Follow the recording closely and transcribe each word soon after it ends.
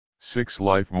6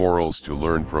 Life Morals to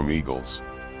Learn from Eagles.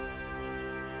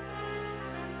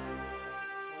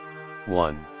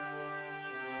 1.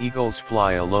 Eagles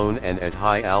fly alone and at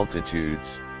high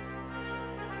altitudes.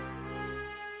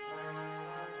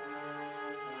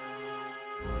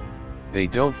 They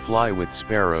don't fly with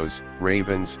sparrows,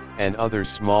 ravens, and other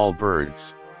small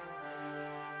birds.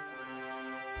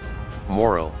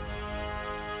 Moral: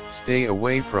 stay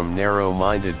away from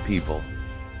narrow-minded people,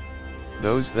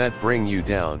 those that bring you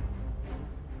down.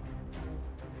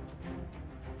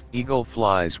 Eagle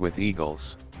flies with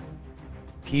eagles.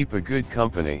 Keep a good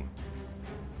company.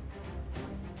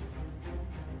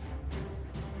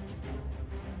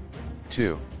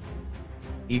 Two.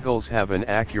 Eagles have an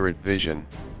accurate vision.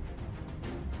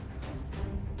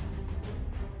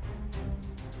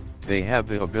 They have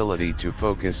the ability to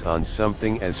focus on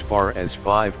something as far as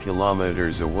 5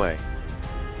 kilometers away.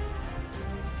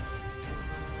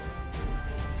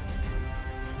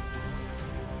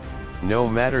 No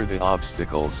matter the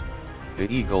obstacles, the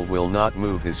eagle will not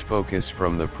move his focus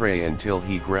from the prey until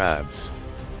he grabs.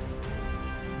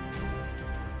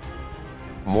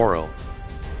 Moral: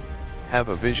 have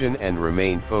a vision and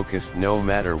remain focused no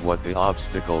matter what the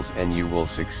obstacles, and you will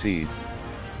succeed.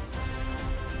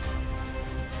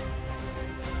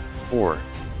 4.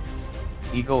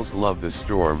 Eagles love the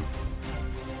storm.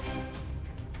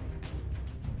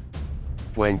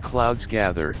 When clouds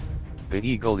gather, the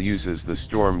eagle uses the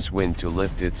storm's wind to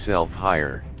lift itself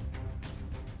higher.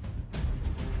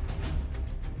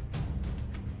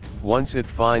 Once it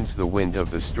finds the wind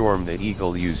of the storm, the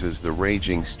eagle uses the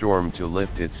raging storm to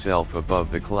lift itself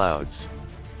above the clouds.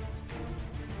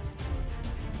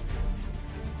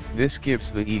 This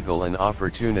gives the eagle an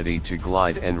opportunity to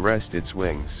glide and rest its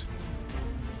wings.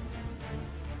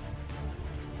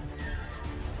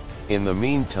 In the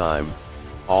meantime,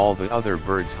 all the other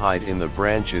birds hide in the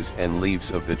branches and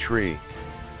leaves of the tree.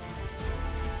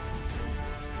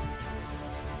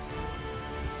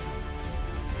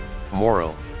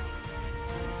 Moral: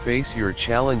 face your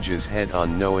challenges head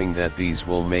on, knowing that these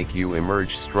will make you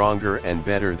emerge stronger and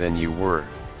better than you were.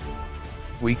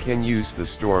 We can use the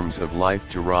storms of life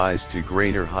to rise to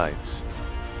greater heights.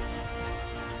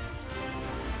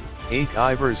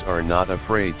 Eagles are not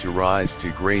afraid to rise to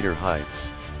greater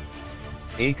heights.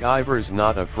 Eagles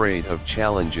not afraid of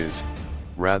challenges,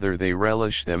 rather they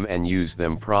relish them and use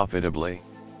them profitably.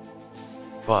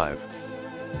 5.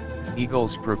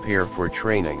 Eagles prepare for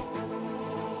training.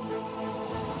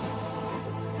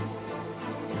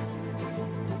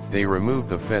 They remove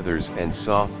the feathers and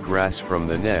soft grass from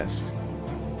the nest,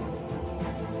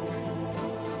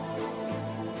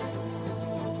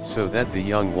 so that the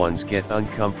young ones get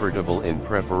uncomfortable in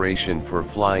preparation for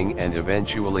flying and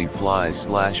eventually flies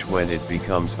when it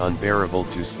becomes unbearable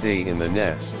to stay in the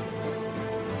nest.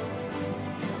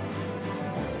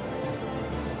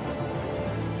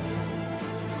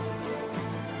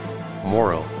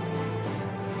 Moral: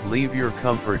 leave your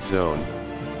comfort zone,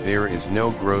 there is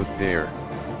no growth there.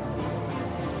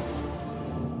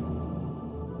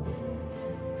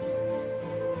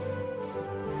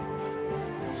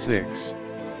 6.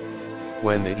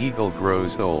 When the eagle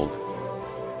grows old.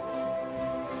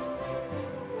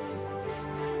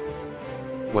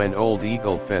 When old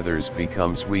eagle feathers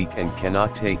becomes weak and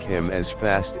cannot take him as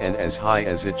fast and as high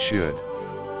as it should.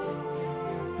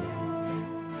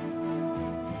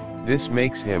 This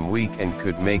makes him weak and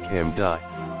could make him die.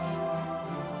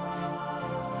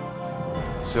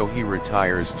 So he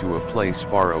retires to a place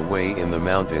far away in the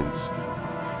mountains.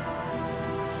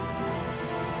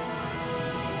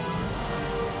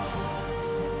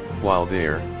 While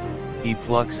there, he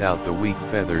plucks out the weak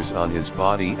feathers on his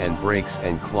body and breaks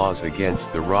and claws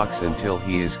against the rocks until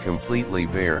he is completely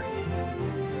bare.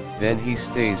 Then he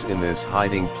stays in this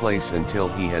hiding place until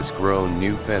he has grown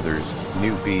new feathers,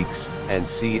 new beaks, and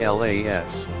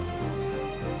claws.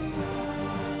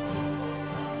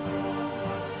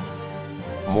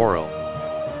 Moral: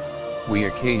 we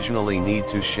occasionally need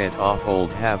to shed off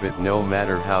old habit, no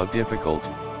matter how difficult.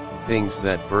 Things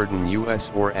that burden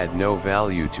us or add no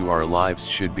value to our lives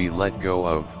should be let go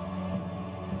of.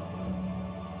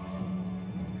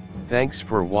 Thanks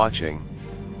for watching.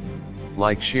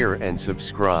 Like, share and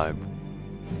subscribe.